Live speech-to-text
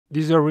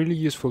This is a really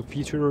useful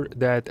feature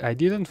that I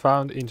didn't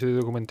found into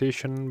the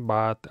documentation,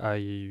 but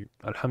I,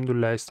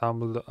 alhamdulillah,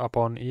 stumbled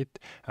upon it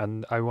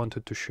and I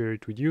wanted to share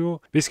it with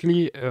you.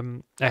 Basically,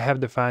 I have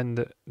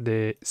defined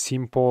the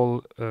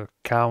simple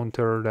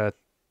counter that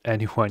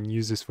anyone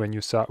uses when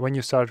you start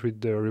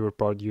with the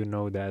Riverpod. You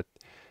know that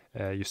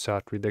you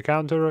start with the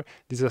counter.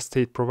 This is a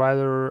state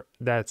provider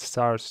that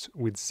starts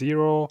with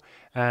 0,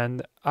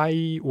 and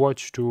I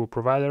watch two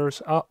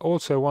providers.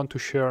 Also, I want to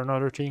share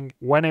another thing.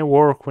 When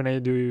I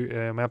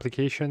do my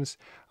applications,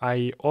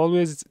 I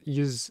always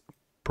use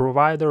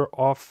provider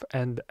of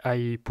and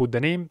I put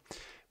the name,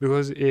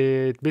 because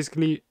it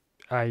basically,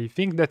 I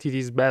think that it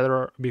is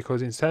better,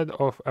 because instead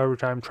of every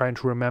time trying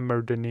to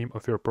remember the name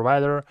of your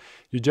provider,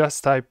 you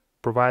just type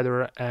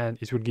provider and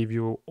it will give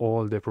you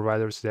all the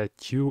providers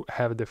that you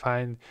have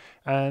defined,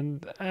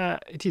 and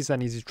it is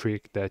an easy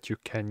trick that you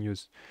can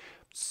use.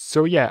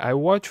 So yeah, I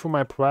watch for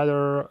my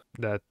provider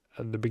that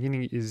at the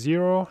beginning is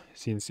 0,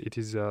 since it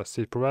is a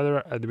state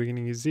provider. At the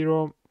beginning is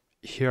 0.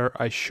 Here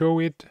I show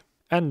it,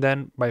 and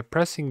then by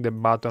pressing the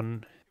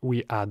button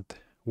we add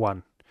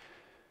 1.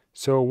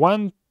 So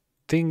one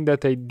thing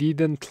that I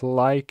didn't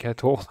like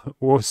at all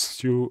was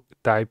to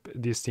type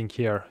this thing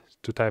here,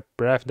 to type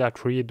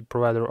ref.read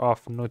provider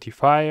of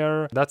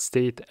notifier that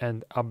state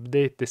and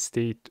update the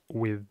state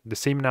with the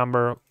same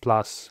number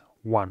plus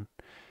 1.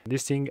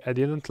 This thing, I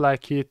didn't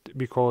like it,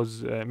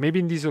 because maybe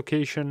in this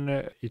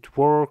occasion it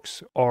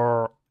works,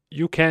 or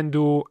you can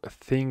do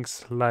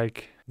things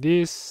like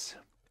this.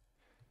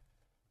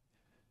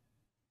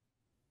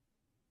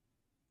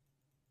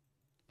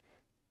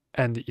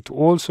 And it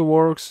also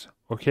works,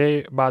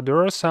 okay? But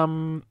there are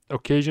some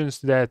occasions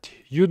that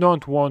you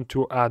don't want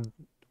to add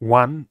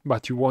 1,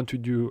 but you want to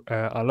do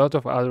a lot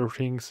of other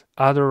things,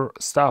 other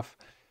stuff,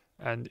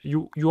 and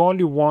you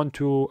only want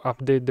to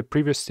update the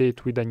previous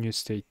state with a new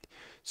state.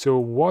 So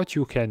what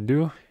you can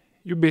do,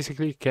 you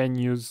basically can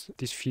use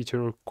this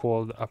feature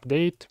called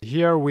update.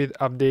 Here with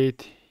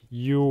update,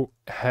 you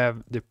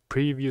have the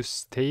previous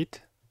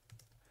state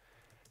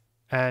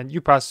and you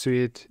pass to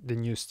it the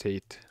new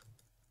state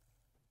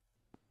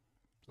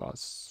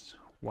plus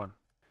 1.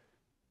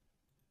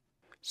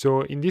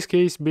 So in this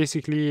case,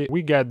 basically,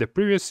 we get the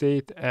previous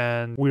state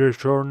and we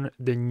return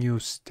the new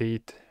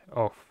state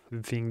of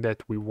the thing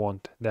that we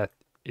want. That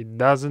it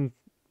doesn't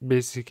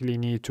basically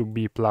need to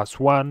be plus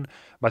 1,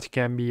 but it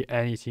can be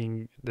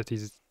anything that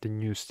is the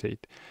new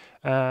state.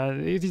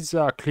 And it is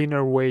a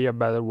cleaner way, a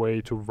better way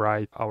to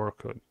write our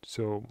code.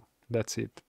 So that's it.